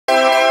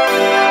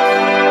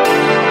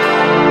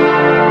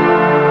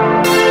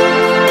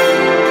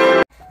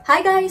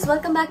Hi guys,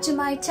 welcome back to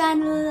my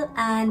channel,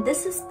 and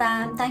this is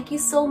Pam. Thank you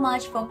so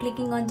much for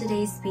clicking on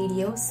today's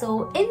video.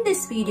 So in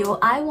this video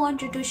I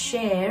wanted to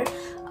share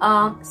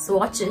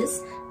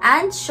swatches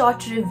and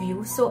short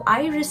review. So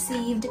I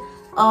received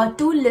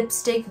two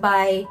lipstick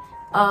by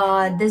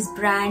this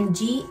brand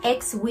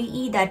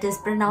GXVE, that is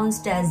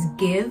pronounced as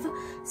Give.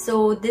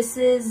 So this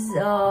is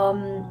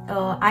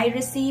I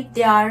received,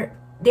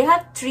 they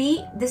have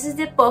three. This is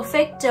the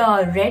perfect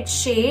red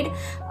shade.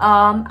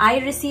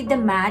 I received the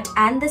matte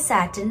and the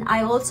satin.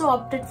 I also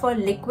opted for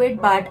liquid,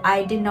 but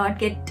I did not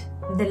get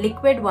the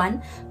liquid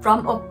one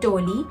from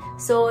Octoly.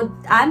 So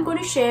I'm going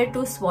to share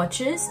two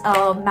swatches,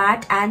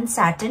 matte and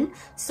satin.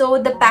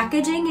 So the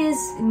packaging is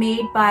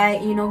made by,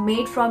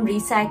 made from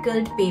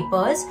recycled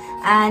papers,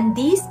 and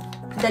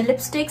the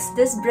lipsticks,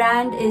 this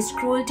brand is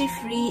cruelty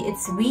free,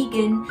 it's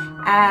vegan,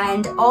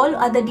 and all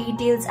other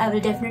details I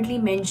will definitely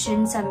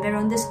mention somewhere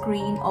on the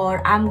screen,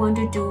 or I'm going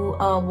to do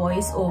a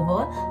voice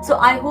over. So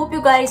I hope you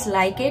guys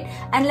like it,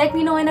 and let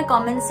me know in a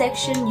comment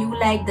section you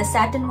like the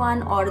satin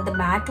one or the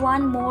matte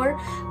one more.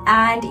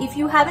 And if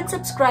you haven't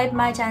subscribed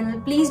my channel,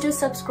 please do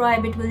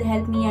subscribe. It will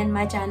help me and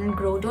my channel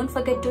grow. Don't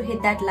forget to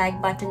hit that like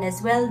button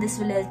as well. This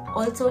will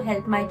also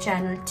help my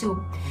channel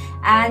too.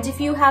 And if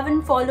you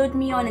haven't followed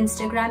me on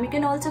Instagram, you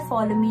can also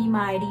follow me.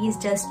 My ID is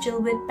just chill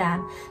with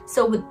Pam.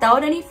 So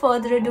without any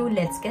further ado,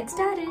 let's get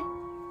started.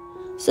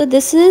 So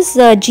this is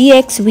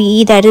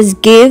GXVE, that is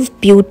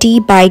Give Beauty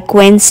by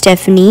GWEN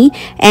Stefani,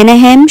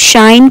 Anaheim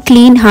Shine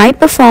Clean High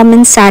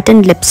Performance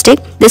Satin Lipstick.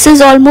 This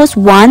is almost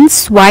one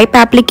swipe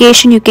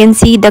application. You can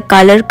see the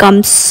color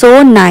comes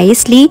so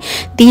nicely.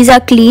 These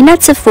are clean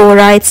at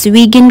Sephora. It's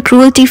vegan,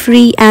 cruelty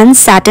free and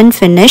satin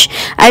finish.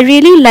 I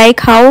really like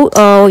how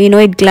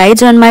it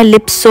glides on my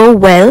lips so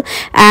well,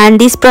 and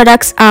these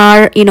products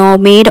are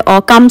made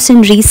or comes in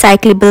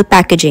recyclable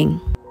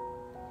packaging.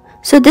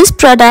 So this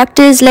product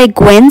is like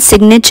GWEN's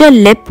signature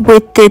lip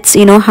with its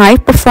high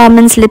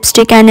performance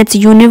lipstick, and it's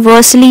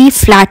universally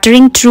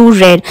flattering true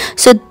red,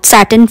 so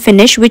satin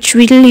finish, which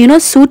will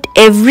suit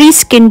every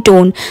skin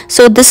tone.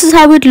 So this is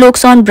how it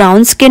looks on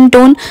brown skin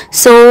tone.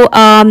 So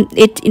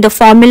the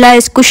formula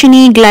is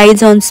cushiony,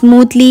 glides on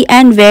smoothly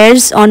and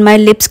wears on my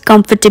lips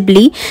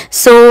comfortably.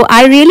 So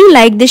I really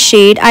like this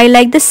shade. I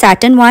like the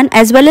satin one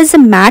as well as the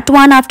matte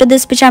one after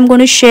this, which I'm going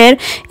to share.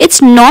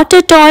 It's not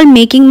at all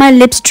making my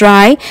lips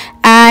dry,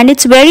 and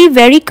it's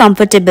very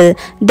comfortable.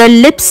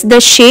 The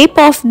shape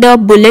of the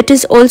bullet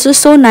is also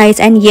so nice,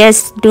 and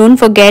yes, don't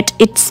forget,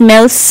 it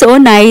smells so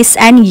nice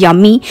and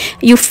yummy.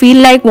 You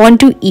feel like want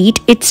to eat.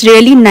 It's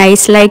really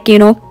nice, like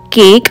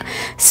cake.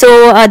 So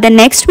the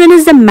next one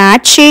is the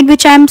matte shade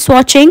which I'm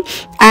swatching,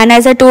 and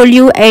as I told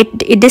you,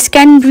 this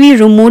can be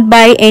removed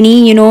by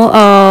any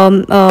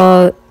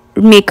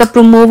makeup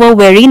remover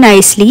very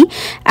nicely,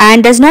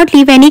 and does not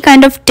leave any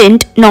kind of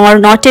tint, nor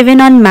not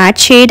even on matte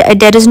shade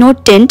there is no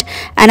tint.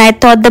 And I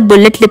thought the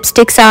bullet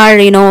lipsticks are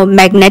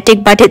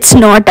magnetic, but it's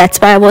not. That's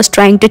why I was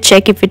trying to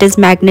check if it is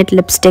magnet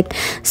lipstick.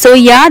 So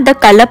yeah, the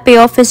color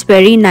payoff is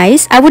very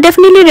nice. I would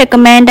definitely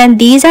recommend, and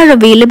these are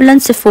available on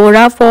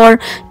Sephora for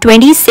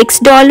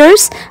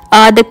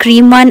 $26, the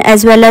cream one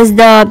as well as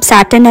the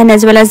satin and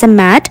as well as the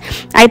matte.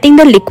 I think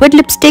the liquid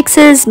lipsticks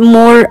is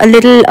more a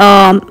little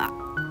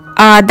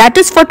that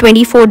is for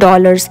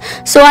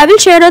 $24. So I will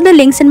share all the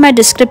links in my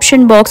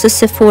description box, a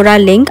Sephora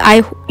link.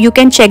 You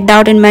can check that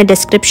out in my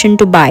description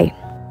to buy.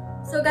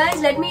 So guys,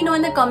 let me know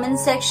in the comment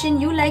section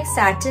you like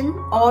satin,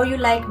 or you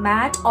like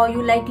matte, or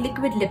you like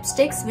liquid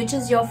lipsticks. Which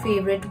is your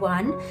favorite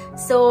one?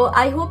 So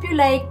I hope you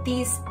like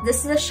these.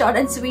 This is a short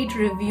and sweet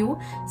review.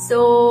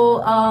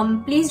 So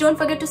please don't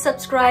forget to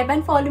subscribe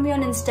and follow me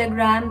on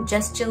Instagram,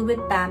 just chill with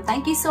Pam.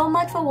 Thank you so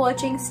much for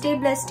watching. Stay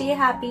blessed, stay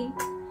happy.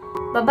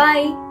 Bye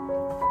bye.